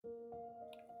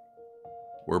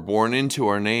We're born into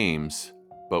our names,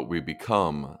 but we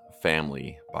become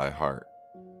family by heart.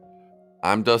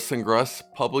 I'm Dustin Gruss,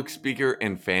 public speaker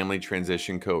and family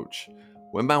transition coach.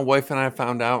 When my wife and I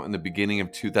found out in the beginning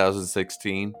of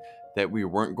 2016 that we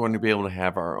weren't going to be able to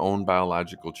have our own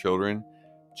biological children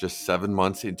just 7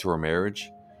 months into our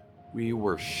marriage, we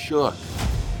were shook.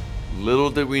 Little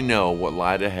did we know what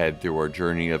lied ahead through our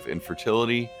journey of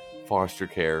infertility, foster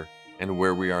care, and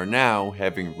where we are now,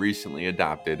 having recently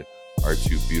adopted our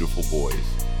two beautiful boys.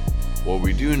 What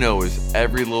we do know is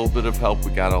every little bit of help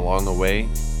we got along the way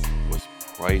was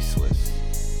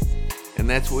priceless. And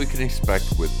that's what we can expect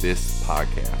with this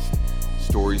podcast.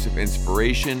 Stories of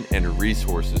inspiration and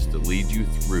resources to lead you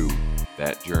through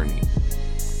that journey.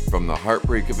 From the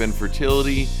heartbreak of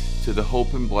infertility to the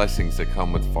hope and blessings that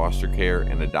come with foster care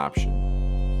and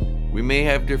adoption. We may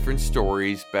have different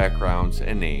stories, backgrounds,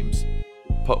 and names,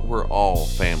 but we're all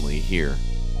family here.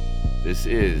 This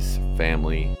is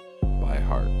Family by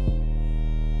Heart.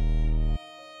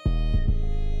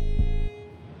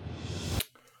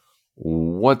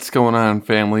 What's going on,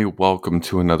 family? Welcome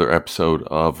to another episode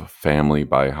of Family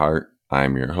by Heart.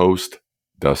 I'm your host,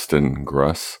 Dustin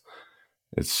Gruss.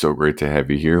 It's so great to have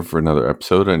you here for another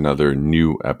episode, another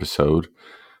new episode.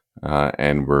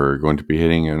 And we're going to be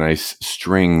hitting a nice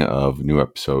string of new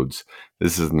episodes.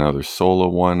 This is another solo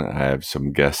one. I have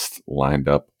some guests lined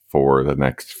up for the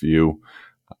next few,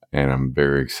 and I'm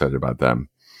very excited about them.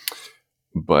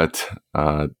 But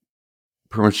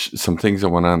pretty much some things that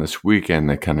went on this weekend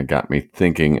that kind of got me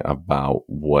thinking about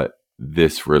what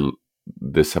this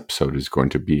episode is going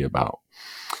to be about.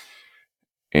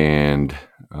 And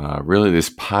really, this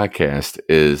podcast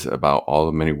is about all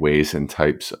the many ways and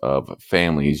types of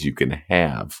families you can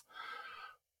have.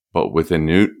 But within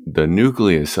the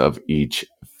nucleus of each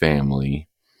family,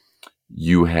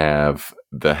 you have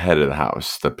the head of the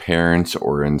house, the parents,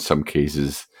 or in some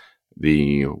cases,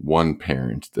 the one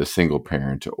parent, the single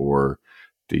parent, or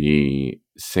the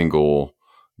single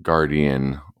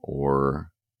guardian or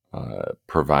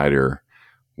provider,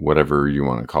 whatever you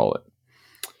want to call it.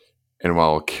 And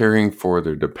while caring for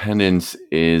their dependents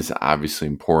is obviously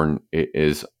important, it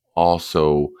is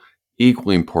also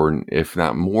equally important, if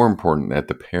not more important, that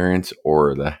the parents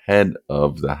or the head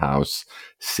of the house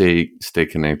stay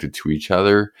connected to each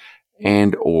other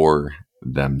and or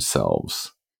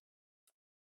themselves.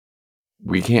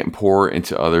 We can't pour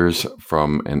into others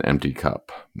from an empty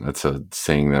cup. That's a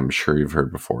saying that I'm sure you've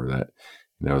heard before. That,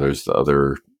 there's the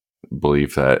other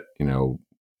belief that, the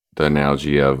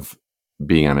analogy of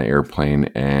being on an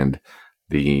airplane and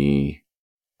the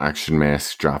oxygen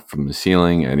mask dropped from the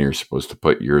ceiling and you're supposed to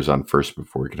put yours on first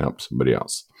before you can help somebody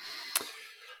else.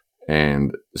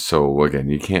 And so again,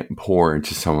 you can't pour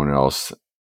into someone else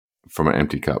from an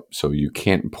empty cup. So you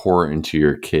can't pour into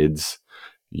your kids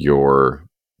your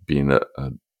being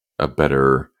a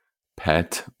better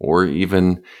pet, or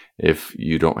even if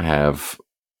you don't have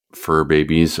fur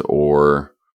babies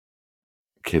or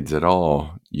kids at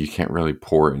all, you can't really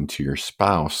pour into your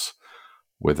spouse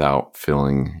without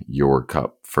filling your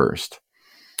cup first.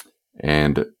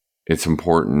 And it's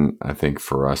important, I think,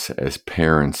 for us as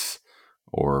parents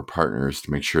or partners to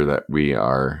make sure that we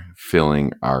are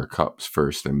filling our cups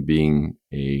first and being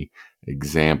an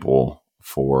example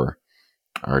for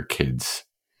our kids.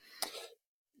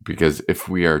 Because if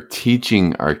we are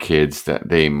teaching our kids that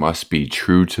they must be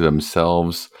true to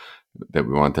themselves, that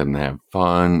we want them to have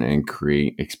fun and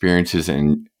create experiences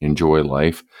and enjoy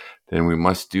life, then we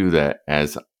must do that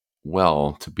as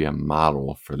well to be a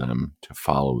model for them to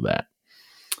follow that.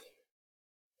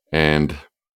 And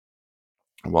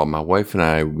while my wife and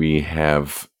I, we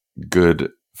have good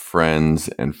friends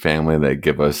and family that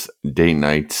give us date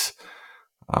nights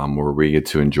where we get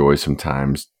to enjoy some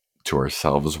times to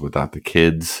ourselves without the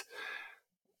kids.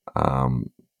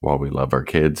 While we love our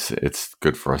kids, it's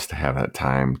good for us to have that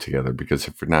time together, because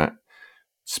if you're not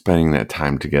spending that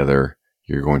time together,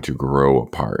 you're going to grow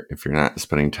apart. If you're not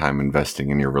spending time investing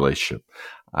in your relationship,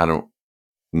 I don't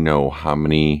know how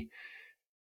many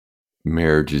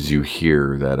marriages you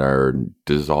hear that are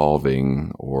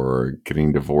dissolving or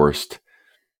getting divorced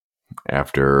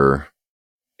after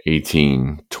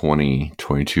 18, 20,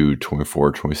 22,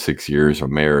 24, 26 years of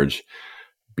marriage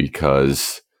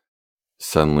because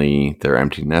suddenly they're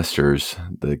empty nesters.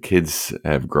 The kids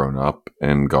have grown up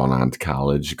and gone on to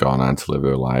college, gone on to live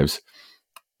their lives.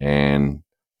 And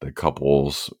the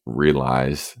couples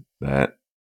realize that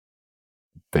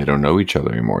they don't know each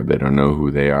other anymore. They don't know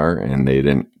who they are, and they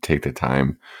didn't take the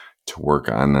time to work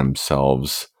on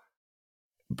themselves,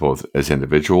 both as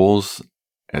individuals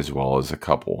as well as a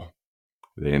couple.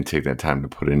 They didn't take that time to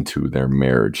put into their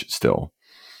marriage still.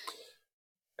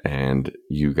 And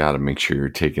you got to make sure you're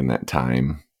taking that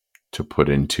time to put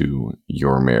into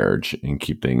your marriage and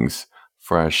keep things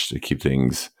fresh, to keep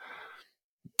things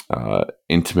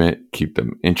intimate, keep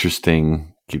them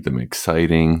interesting, keep them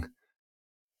exciting,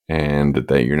 and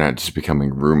that you're not just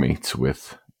becoming roommates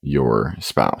with your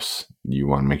spouse. You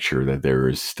want to make sure that there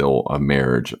is still a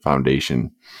marriage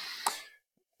foundation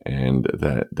and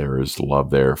that there is love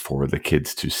there for the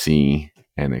kids to see,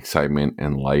 and excitement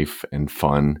and life and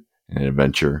fun and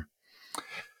adventure.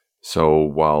 So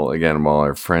while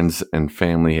our friends and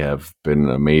family have been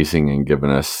amazing and given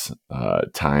us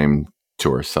time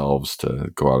to ourselves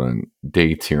to go out on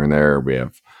dates here and there, we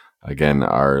have, again,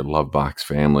 our Love Box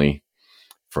family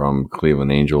from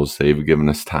Cleveland Angels. They've given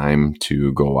us time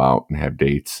to go out and have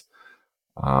dates.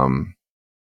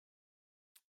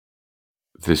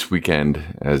 This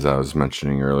weekend, as I was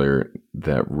mentioning earlier,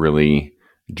 that really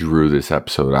drew this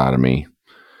episode out of me.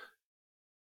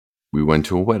 We went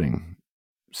to a wedding,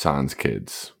 sans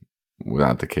kids,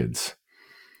 without the kids.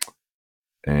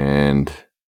 And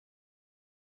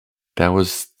that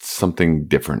was something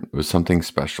different. It was something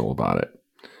special about it.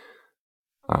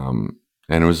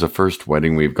 And it was the first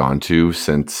wedding we've gone to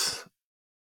since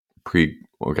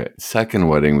second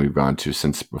wedding we've gone to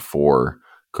since before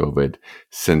COVID,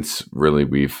 since really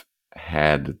we've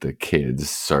had the kids,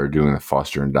 started doing the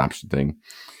foster and adoption thing.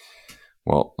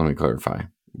 Well, let me clarify.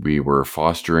 We were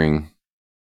fostering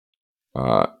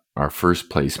our first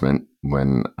placement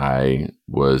when I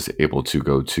was able to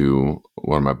go to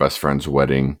one of my best friend's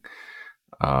wedding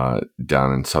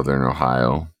down in Southern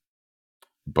Ohio.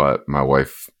 But my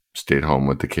wife stayed home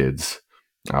with the kids.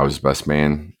 I was best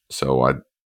man, so I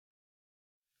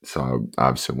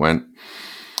obviously went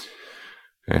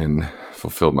and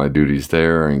fulfilled my duties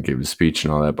there and gave a speech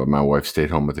and all that. But my wife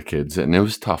stayed home with the kids, and it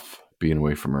was tough being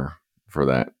away from her for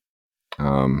that.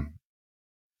 And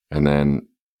then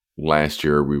last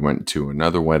year we went to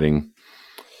another wedding,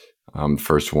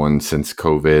 first one since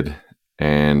COVID,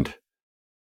 and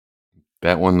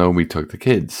that one though we took the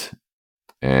kids.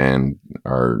 And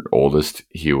our oldest,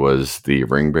 he was the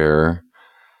ring bearer,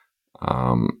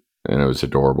 and it was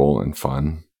adorable and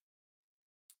fun.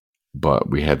 But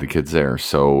we had the kids there,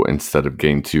 so instead of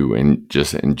getting to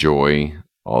just enjoy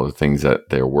all the things that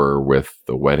there were with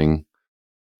the wedding,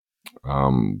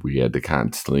 we had to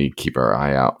constantly keep our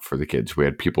eye out for the kids. We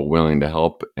had people willing to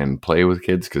help and play with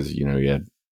kids because you had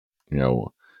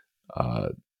a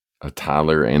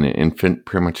toddler and an infant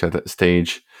pretty much at that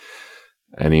stage.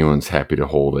 Anyone's happy to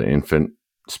hold an infant,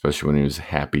 especially when he was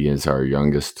happy as our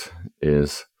youngest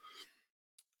is.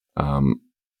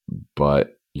 But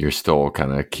you're still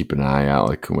kind of keeping an eye out,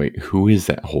 like, wait, who is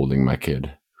that holding my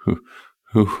kid?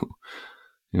 Who,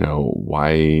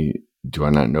 why do I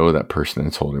not know that person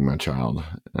that's holding my child?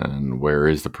 And where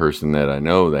is the person that I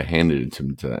know that handed it to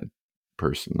that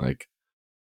person? Like,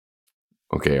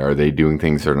 okay, are they doing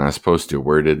things they're not supposed to?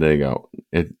 Where did they go?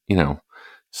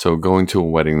 So going to a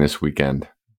wedding this weekend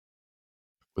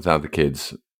without the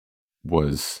kids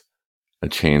was a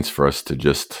chance for us to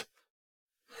just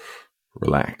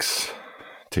relax,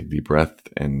 take a deep breath,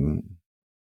 and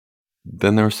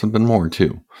then there was something more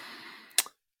too.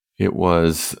 It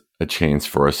was a chance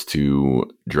for us to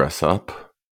dress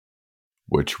up,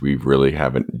 which we really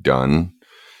haven't done,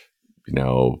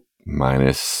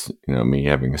 minus, me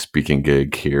having a speaking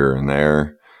gig here and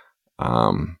there.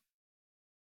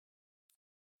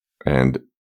 And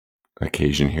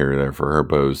occasion here or there for her,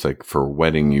 but it was like for a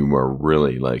wedding, you were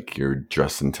really like you're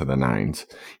dressing to the nines.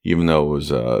 Even though it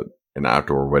was an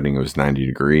outdoor wedding, it was 90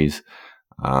 degrees.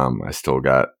 I still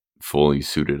got fully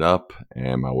suited up,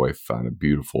 and my wife found a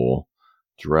beautiful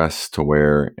dress to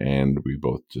wear, and we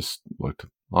both just looked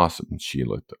awesome. She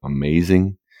looked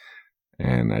amazing,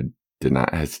 and I did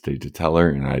not hesitate to tell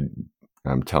her, and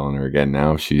I'm telling her again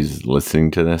now. She's listening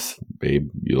to this,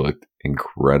 babe, you looked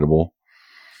incredible.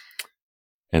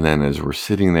 And then as we're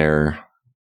sitting there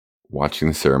watching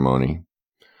the ceremony,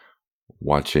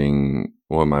 one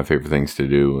of my favorite things to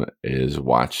do is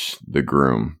watch the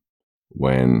groom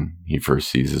when he first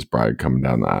sees his bride coming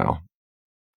down the aisle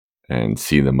and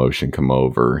see the emotion come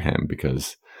over him,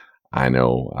 because I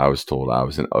know I was told I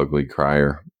was an ugly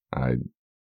crier.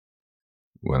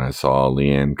 When I saw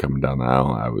Leanne coming down the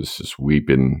aisle, I was just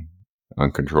weeping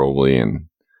uncontrollably, and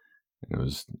it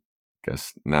was, I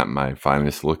guess, not my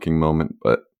finest looking moment,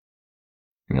 but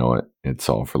you know what? It's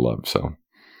all for love. So,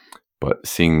 but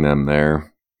seeing them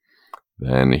there,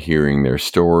 then hearing their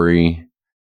story,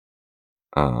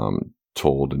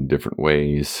 told in different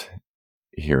ways,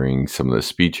 hearing some of the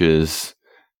speeches,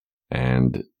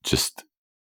 and just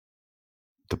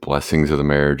the blessings of the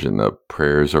marriage and the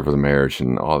prayers over the marriage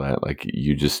and all that, like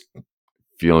you just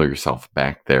feel yourself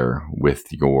back there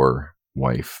with your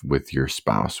wife, with your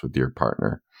spouse, with your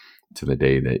partner, to the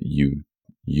day that you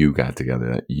got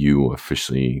together, that you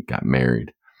officially got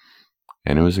married.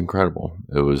 And it was incredible.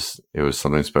 It was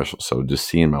something special. So just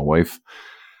seeing my wife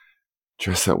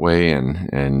dressed that way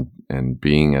and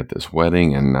being at this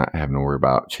wedding and not having to worry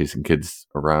about chasing kids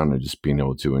around and just being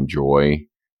able to enjoy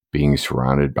being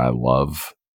surrounded by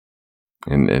love,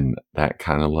 and that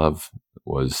kind of love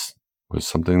was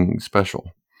something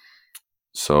special.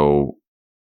 So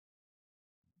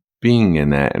being in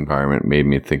that environment made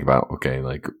me think about, okay,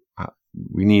 like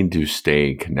we need to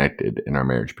stay connected in our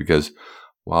marriage, because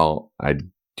while I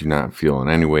do not feel in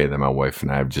any way that my wife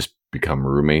and I have just become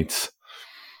roommates,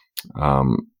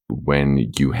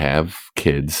 when you have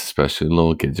kids, especially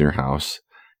little kids in your house,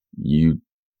 you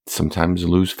sometimes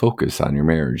lose focus on your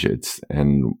marriage.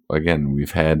 And again,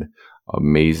 we've had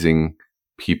amazing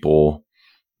people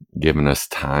giving us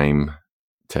time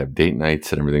to have date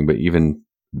nights and everything, but even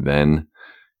then,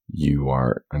 you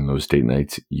are on those date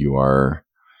nights, you are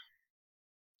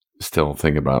still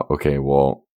thinking about, okay,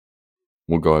 well,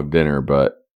 we'll go have dinner,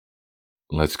 but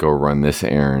let's go run this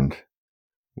errand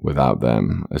without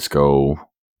them. Let's go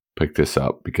pick this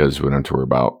up because we don't have to worry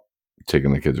about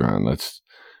taking the kids around. Let's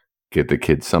get the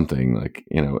kids something, like,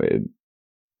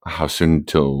 how soon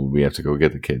till we have to go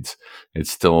get the kids?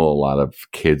 It's still a lot of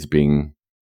kids being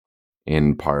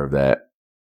in part of that,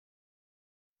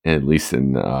 at least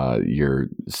in your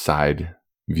side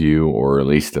view, or at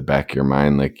least the back of your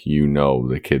mind, like,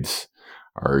 the kids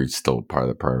are still part of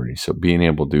the priority. So being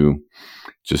able to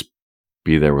just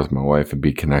be there with my wife and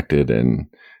be connected and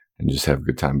just have a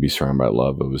good time, be surrounded by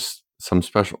love, it was something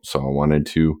special. So I wanted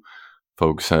to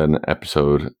focus on an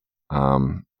episode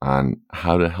on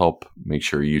how to help make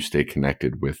sure you stay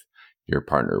connected with your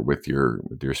partner, with your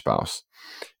spouse.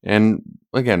 And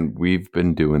again, we've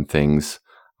been doing things.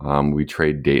 We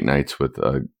trade date nights with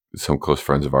some close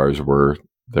friends of ours where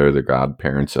they're the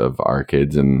godparents of our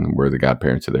kids and we're the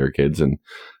godparents of their kids. And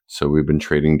so we've been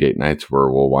trading date nights where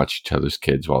we'll watch each other's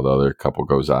kids while the other couple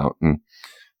goes out.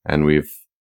 And we've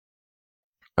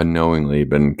unknowingly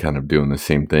been kind of doing the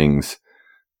same things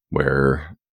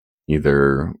where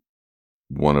either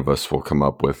one of us will come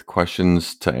up with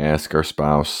questions to ask our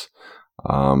spouse,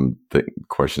 the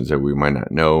questions that we might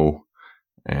not know,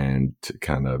 and to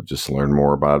kind of just learn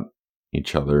more about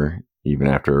each other, even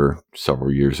after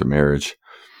several years of marriage.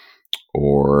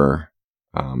 Or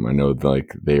I know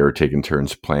like they are taking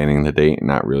turns planning the date and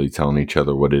not really telling each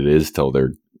other what it is till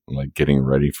they're like getting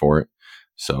ready for it.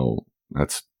 So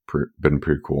that's been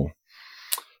pretty cool.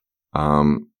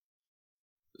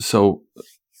 So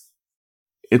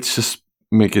it's just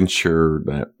making sure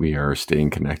that we are staying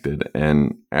connected.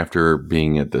 And after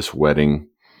being at this wedding,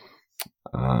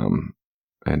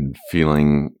 and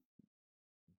feeling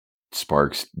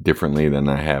sparks differently than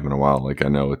I have in a while, like I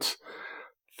know it's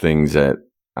things that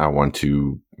I want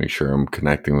to make sure I'm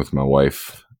connecting with my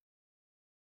wife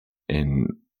in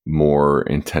more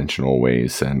intentional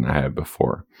ways than I have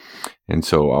before. And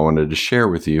so I wanted to share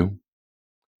with you,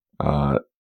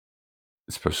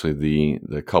 especially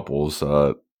the couples,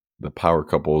 the power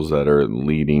couples that are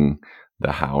leading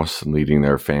the house, leading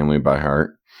their family by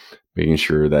heart, making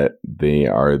sure that they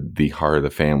are the heart of the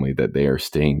family, that they are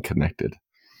staying connected.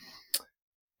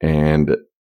 And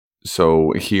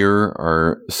so here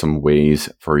are some ways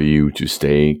for you to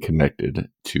stay connected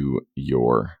to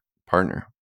your partner.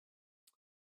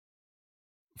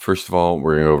 First of all,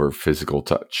 we're going to go over physical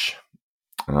touch.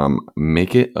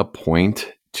 Make it a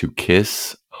point to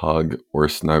kiss, hug, or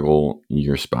snuggle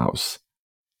your spouse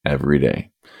every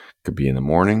day. Could be in the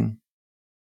morning,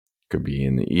 could be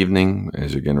in the evening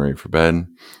as you're getting ready for bed,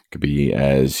 could be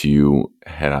as you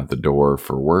head out the door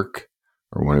for work,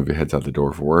 or one of you heads out the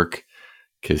door for work.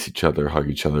 Kiss each other, hug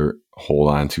each other,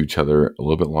 hold on to each other a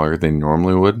little bit longer than you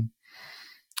normally would.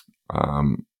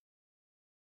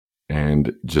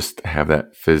 And just have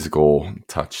that physical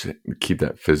touch, keep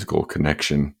that physical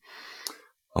connection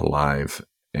alive.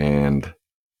 And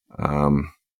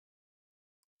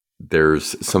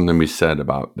there's something to be said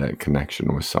about that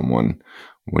connection with someone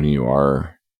when you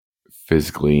are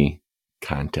physically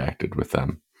contacted with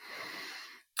them.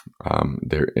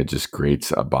 It just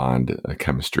creates a bond, a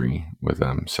chemistry with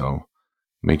them. So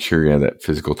make sure you have that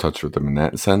physical touch with them in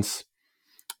that sense.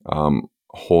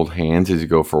 Hold hands as you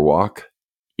go for a walk.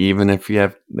 Even if you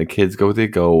have the kids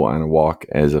go on a walk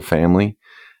as a family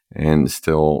and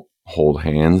still hold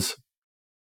hands.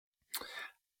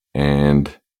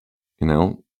 And,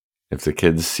 if the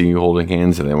kids see you holding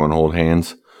hands and they want to hold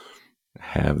hands,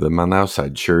 have them on the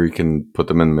outside. Sure, you can put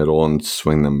them in the middle and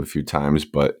swing them a few times,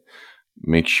 but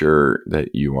make sure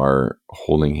that you are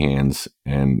holding hands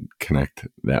and connect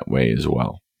that way as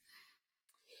well.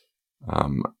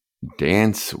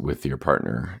 Dance with your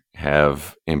partner.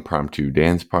 Have impromptu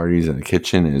dance parties in the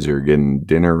kitchen as you're getting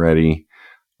dinner ready,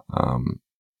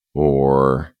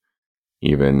 or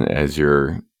even as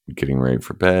you're getting ready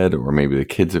for bed, or maybe the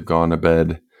kids have gone to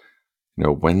bed.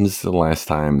 When's the last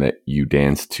time that you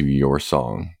danced to your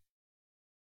song?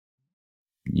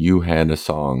 You had a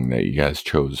song that you guys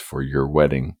chose for your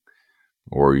wedding,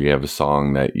 or you have a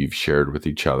song that you've shared with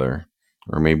each other,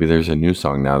 or maybe there's a new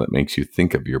song now that makes you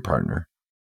think of your partner.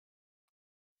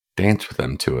 Dance with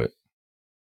them to it.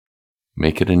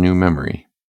 Make it a new memory.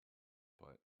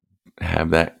 Have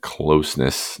that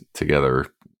closeness together,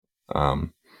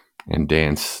 and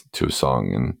dance to a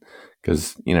song. And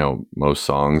because, most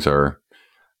songs are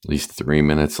at least 3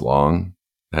 minutes long.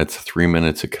 That's 3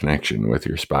 minutes of connection with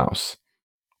your spouse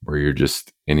where you're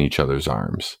just in each other's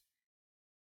arms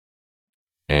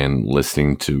and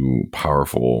listening to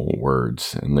powerful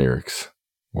words and lyrics,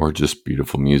 or just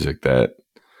beautiful music that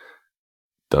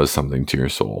does something to your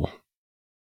soul.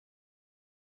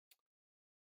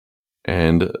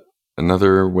 And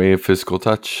another way of physical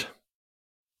touch,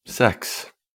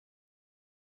 sex.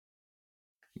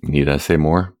 Need I say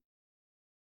more?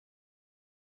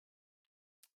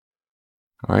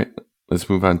 All right, let's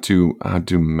move on to how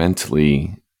to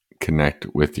mentally connect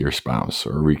with your spouse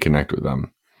or reconnect with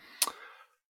them.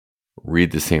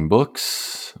 Read the same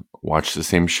books, watch the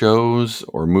same shows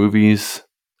or movies,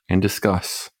 and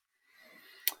discuss.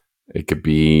 It could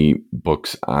be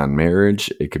books on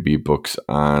marriage. It could be books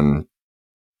on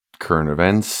current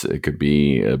events. It could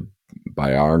be a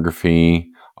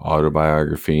biography,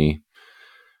 autobiography.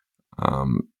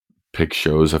 Pick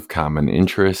shows of common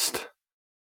interest.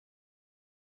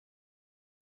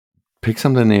 Pick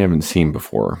something they haven't seen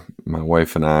before. My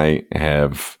wife and I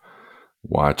have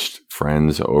watched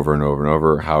Friends over and over and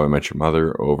over, How I Met Your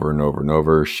Mother over and over and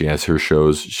over. She has her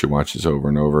shows she watches over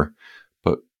and over.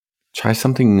 But try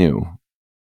something new.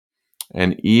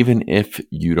 And even if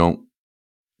you don't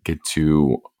get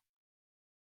to,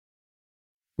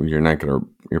 you're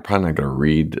probably not gonna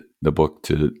read the book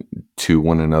to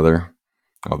one another,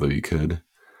 although you could.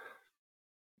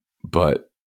 But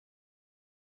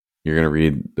you're gonna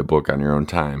read the book on your own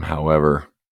time. However,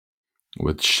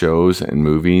 with shows and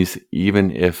movies,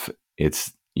 even if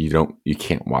you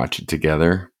can't watch it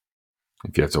together,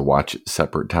 if you have to watch it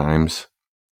separate times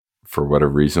for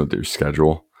whatever reason with your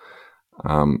schedule,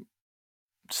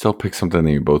 still pick something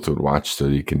that you both would watch so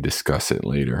you can discuss it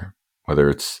later, whether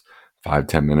it's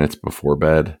 5-10 minutes before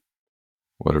bed,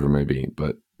 whatever it may be.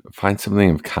 But find something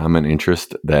of common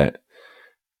interest that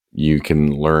you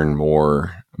can learn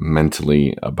more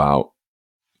mentally about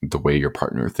the way your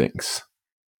partner thinks.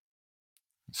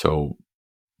 So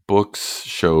books,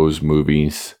 shows,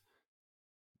 movies,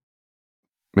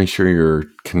 make sure you're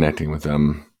connecting with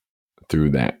them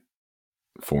through that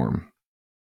form.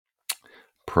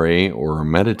 Pray or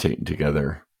meditate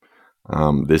together.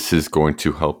 This is going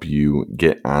to help you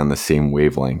get on the same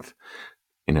wavelength.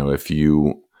 If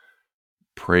you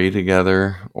pray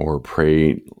together or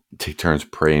take turns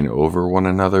praying over one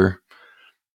another,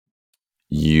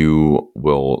 you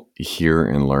will hear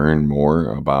and learn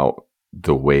more about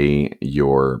the way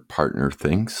your partner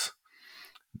thinks,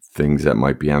 things that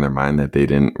might be on their mind that they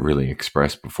didn't really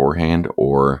express beforehand,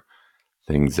 or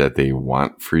things that they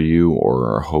want for you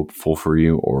or are hopeful for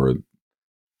you, or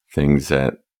things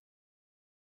that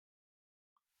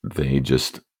they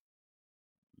just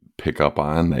pick up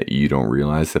on that you don't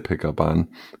realize they pick up on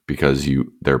because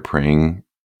they're praying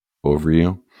over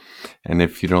you. And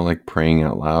if you don't like praying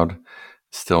out loud,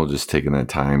 still just taking that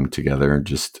time together,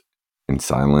 just in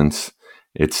silence,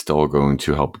 it's still going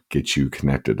to help get you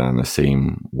connected on the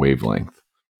same wavelength.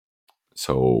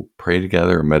 So pray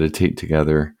together, meditate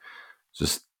together,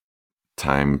 just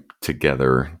time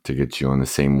together to get you on the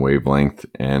same wavelength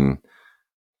and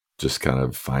just kind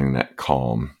of finding that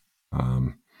calm.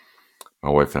 My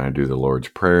wife and I do the Lord's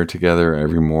Prayer together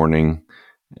every morning,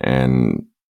 and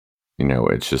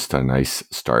it's just a nice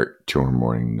start to our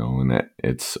morning, knowing that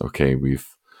it's okay.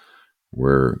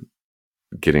 We're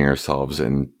getting ourselves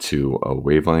into a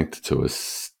wavelength, to a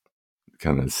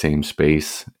kind of the same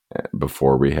space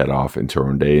before we head off into our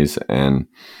own days, and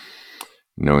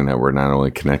knowing that we're not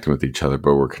only connecting with each other,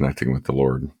 but we're connecting with the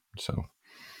Lord. So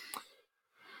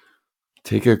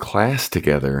take a class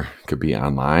together. Could be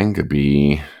online, could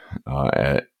be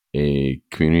at a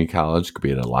community college, could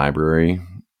be at a library,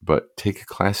 but take a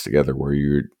class together where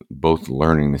you're both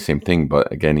learning the same thing.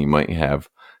 But again, you might have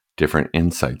different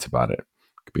insights about it.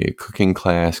 Could be a cooking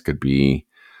class, could be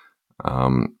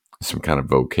some kind of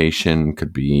vocation,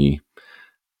 could be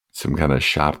some kind of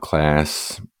shop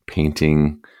class,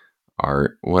 painting,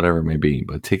 art, whatever it may be.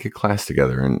 But take a class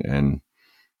together and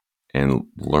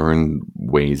learn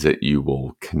ways that you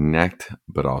will connect,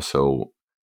 but also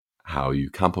how you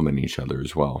complement each other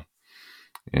as well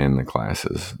in the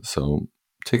classes. So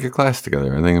take a class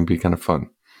together. I think it'd be kind of fun.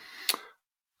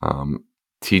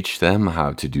 Teach them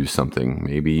how to do something.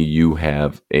 Maybe you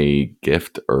have a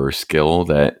gift or skill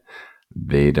that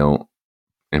they don't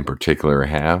in particular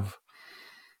have.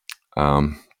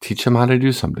 Teach them how to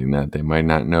do something that they might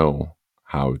not know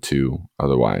how to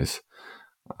otherwise.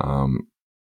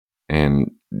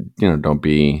 And, don't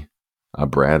be a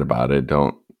brat about it.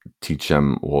 Don't teach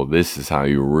them, well, this is how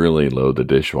you really load the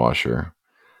dishwasher.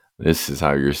 This is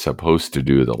how you're supposed to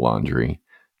do the laundry.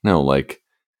 No, like,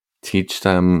 teach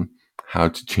them how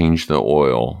to change the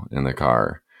oil in the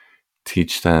car.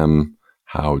 Teach them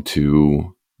how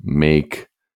to make,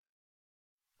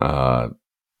 a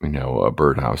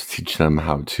birdhouse. Teach them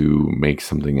how to make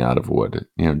something out of wood.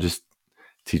 Just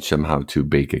teach them how to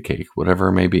bake a cake, whatever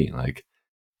it may be. Like,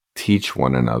 teach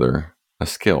one another a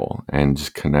skill and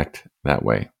just connect that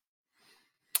way.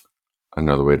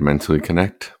 Another way to mentally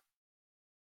connect,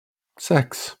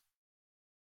 sex.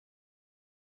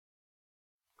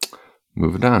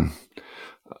 Moving on.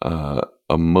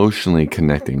 Emotionally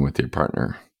connecting with your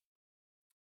partner.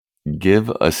 Give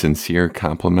a sincere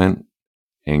compliment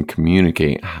and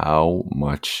communicate how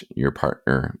much your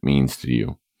partner means to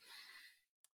you.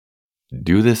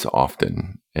 Do this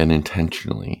often and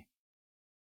intentionally.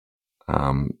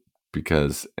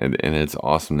 Because it's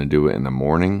awesome to do it in the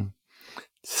morning,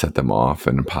 set them off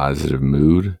in a positive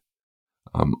mood.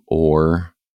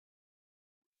 Or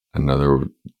another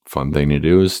fun thing to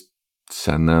do is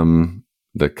send them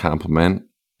the compliment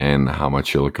and how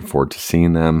much you're looking forward to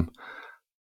seeing them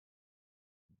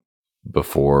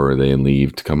before they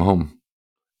leave to come home.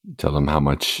 Tell them how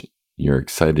much you're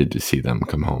excited to see them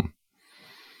come home.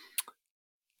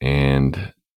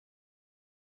 And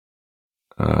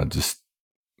just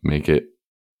make it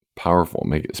powerful,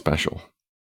 make it special,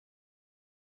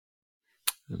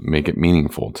 make it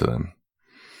meaningful to them.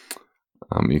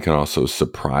 You can also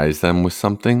surprise them with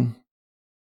something.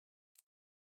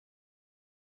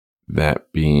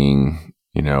 That being,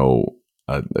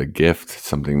 a gift,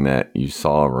 something that you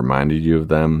saw reminded you of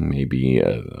them, maybe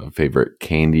a favorite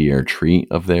candy or treat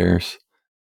of theirs,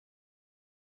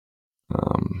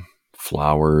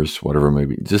 flowers, whatever it may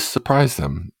be. Just surprise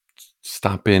them.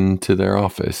 Stop into their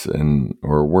office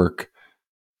or work,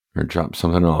 or drop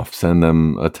something off. Send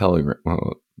them a telegram.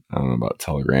 Well, I don't know about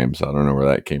telegrams. I don't know where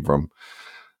that came from.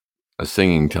 A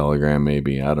singing telegram,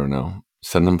 maybe. I don't know.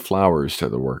 Send them flowers to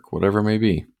the work, whatever it may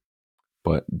be.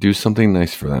 But do something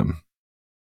nice for them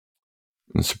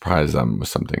and surprise them with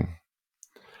something.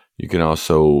 You can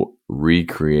also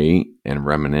recreate and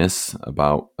reminisce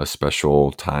about a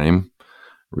special time.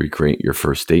 Recreate your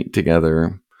first date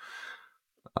together.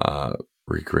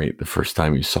 Recreate the first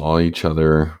time you saw each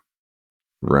other.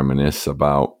 Reminisce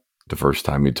about the first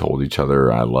time you told each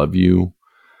other, I love you.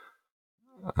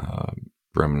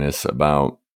 Reminisce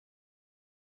about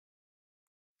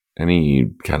any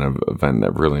kind of event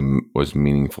that really was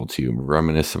meaningful to you.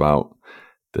 Reminisce about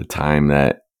the time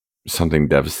that something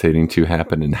devastating to you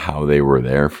happened and how they were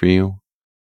there for you,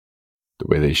 the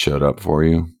way they showed up for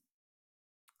you.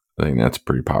 I think that's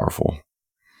pretty powerful.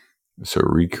 So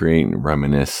recreate and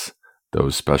reminisce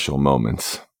those special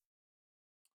moments.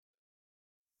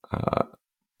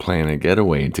 Plan a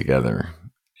getaway together.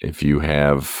 If you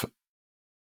have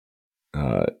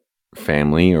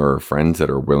family or friends that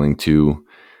are willing to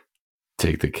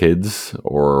take the kids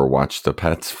or watch the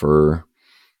pets for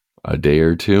a day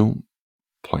or two,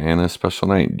 plan a special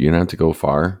night. You don't have to go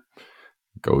far.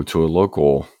 Go to a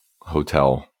local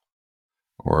hotel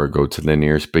or go to the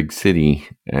nearest big city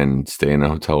and stay in a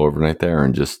hotel overnight there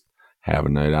and just have a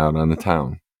night out on the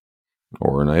town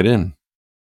or a night in.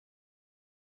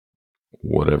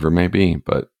 Whatever it may be,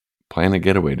 but plan a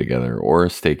getaway together or a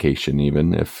staycation.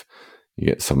 Even if you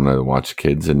get someone to watch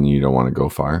kids and you don't want to go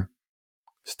far,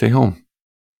 stay home.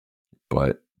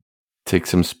 But take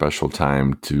some special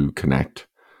time to connect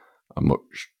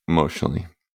emotionally.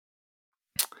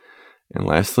 And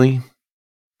lastly,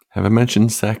 have I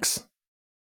mentioned sex?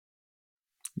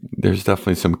 There's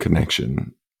definitely some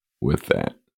connection with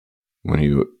that when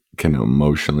you can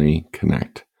emotionally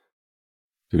connect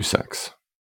through sex.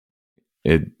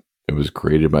 It was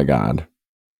created by God.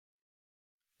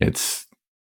 It's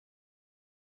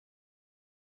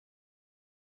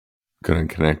going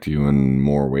to connect you in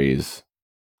more ways,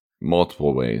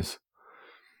 multiple ways.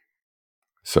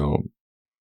 So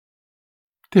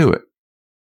do it.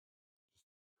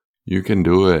 You can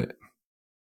do it.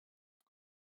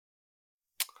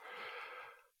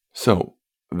 So,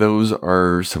 those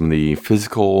are some of the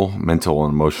physical, mental,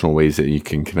 and emotional ways that you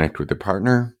can connect with your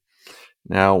partner.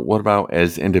 Now, what about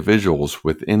as individuals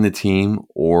within the team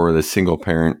or the single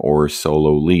parent or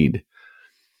solo lead?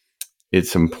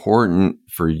 It's important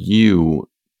for you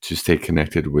to stay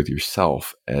connected with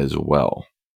yourself as well.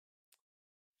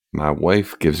 My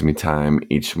wife gives me time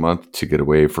each month to get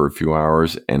away for a few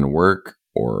hours and work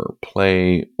or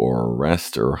play or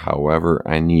rest or however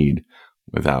I need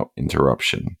without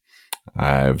interruption.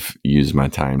 I've used my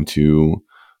time to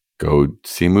go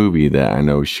see a movie that I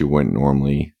know she wouldn't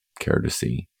normally care to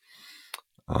see,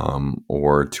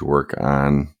 or to work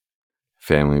on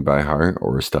Family by Heart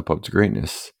or Step Up to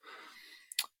Greatness.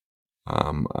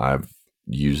 I've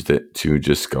used it to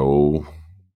just go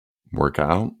work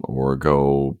out or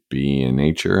go be in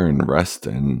nature and rest,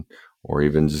 and or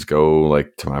even just go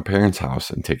like to my parents'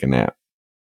 house and take a nap.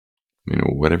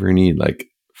 Whatever you need, like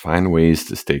find ways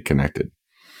to stay connected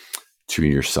to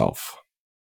yourself.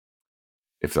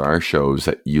 If there are shows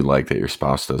that you like that your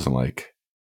spouse doesn't like,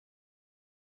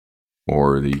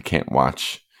 or that you can't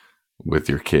watch with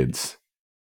your kids,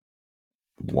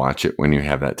 watch it when you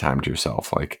have that time to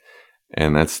yourself.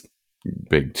 And that's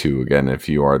big too. Again, if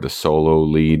you are the solo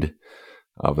lead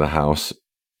of the house,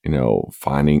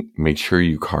 make sure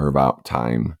you carve out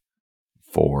time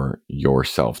for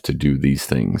yourself to do these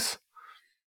things,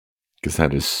 because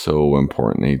that is so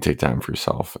important that you take time for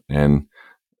yourself. And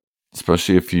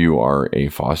especially if you are a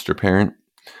foster parent,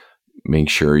 make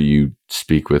sure you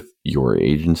speak with your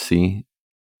agency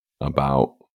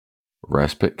about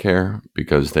respite care,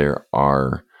 because there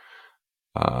are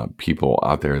people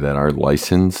out there that are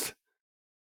licensed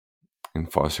in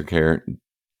foster care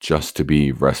just to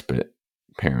be respite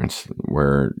parents,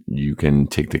 where you can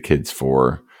take the kids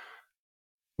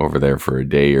over there for a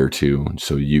day or two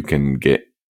so you can get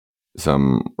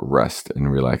some rest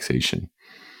and relaxation,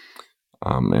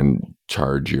 and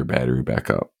charge your battery back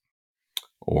up.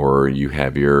 Or you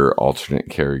have your alternate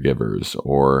caregivers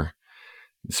or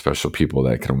special people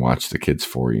that can watch the kids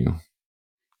for you.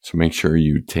 So make sure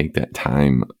you take that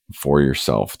time for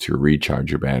yourself to recharge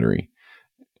your battery.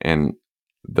 And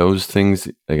those things,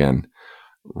 again,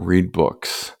 read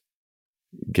books,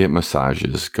 get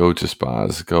massages, go to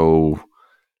spas, go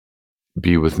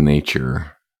be with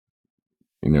nature,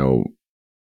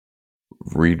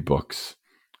 read books,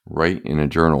 write in a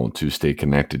journal to stay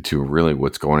connected to really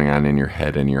what's going on in your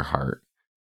head and your heart.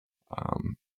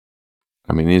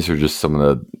 These are just some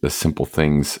of the simple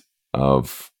things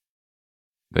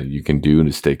that you can do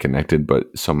to stay connected,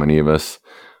 but so many of us,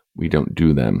 we don't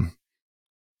do them.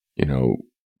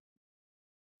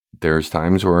 There's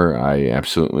times where I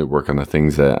absolutely work on the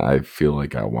things that I feel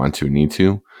like I want to, need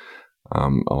to. A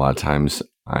lot of times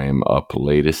I am up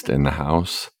latest in the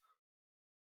house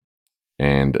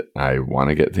and I want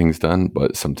to get things done,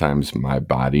 but sometimes my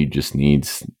body just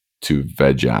needs to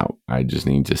veg out. I just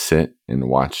need to sit and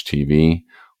watch TV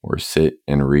or sit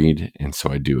and read, and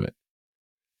so I do it.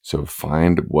 So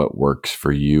find what works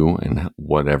for you and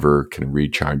whatever can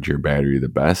recharge your battery the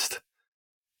best,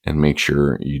 and make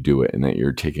sure you do it and that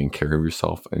you're taking care of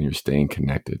yourself and you're staying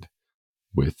connected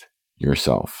with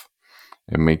yourself.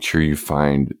 And make sure you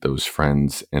find those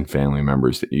friends and family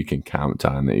members that you can count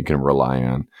on, that you can rely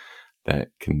on, that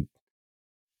can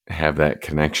have that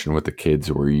connection with the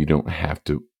kids where you don't have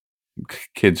to,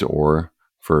 kids or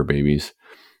fur babies,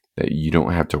 that you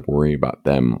don't have to worry about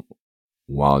them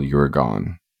while you're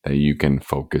gone, that you can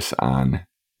focus on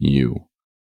you.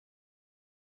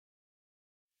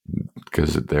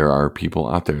 Because there are people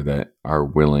out there that are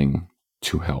willing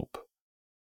to help.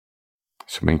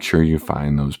 So make sure you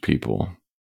find those people,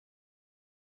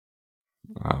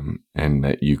 and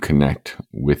that you connect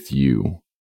with you.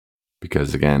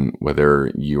 Because again,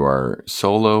 whether you are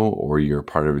solo or you're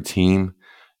part of a team,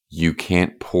 you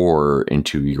can't pour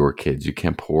into your kids. You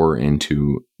can't pour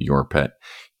into your pet.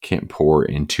 You can't pour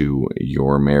into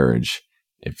your marriage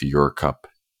if your cup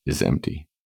is empty.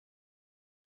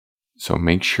 So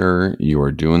make sure you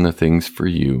are doing the things for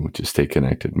you to stay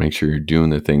connected. Make sure you're doing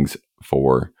the things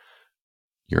for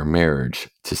your marriage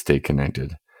to stay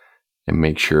connected. And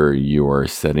make sure you are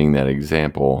setting that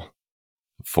example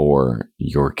for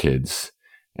your kids,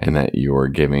 and that you are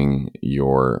giving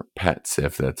your pets,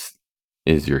 if that's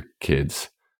is your kids,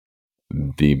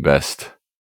 the best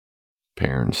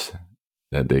parents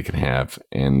that they can have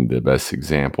and the best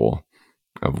example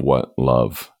of what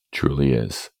love truly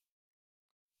is.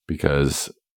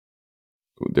 Because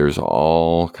there's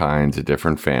all kinds of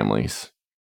different families: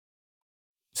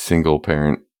 single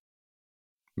parent,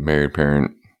 married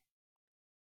parent,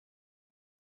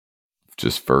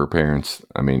 just fur parents.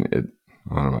 I mean,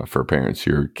 I don't know about fur parents.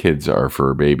 Your kids are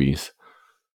fur babies.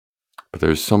 But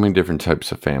there's so many different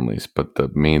types of families. But the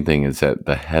main thing is that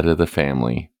the head of the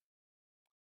family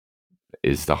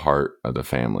is the heart of the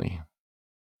family.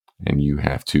 And you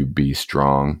have to be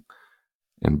strong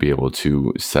and be able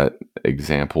to set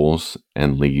examples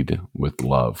and lead with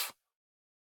love.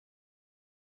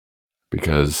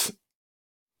 Because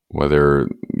whether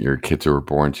your kids were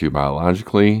born to you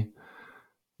biologically,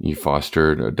 you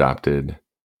fostered, adopted,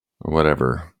 or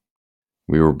whatever,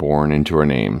 we were born into our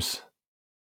names,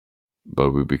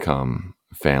 but we become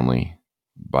family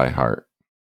by heart.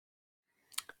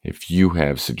 If you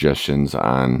have suggestions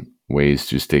on ways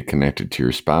to stay connected to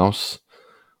your spouse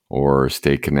or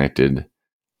stay connected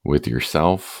with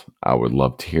yourself, I would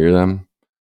love to hear them.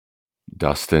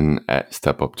 Dustin at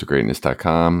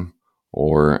stepuptogreatness.com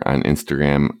or on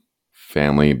Instagram,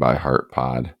 Family by Heart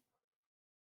Pod.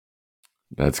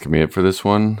 That's going to be it for this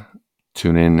one.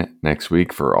 Tune in next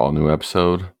week for all new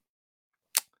episode.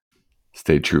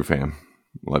 Stay true, fam.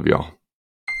 Love y'all.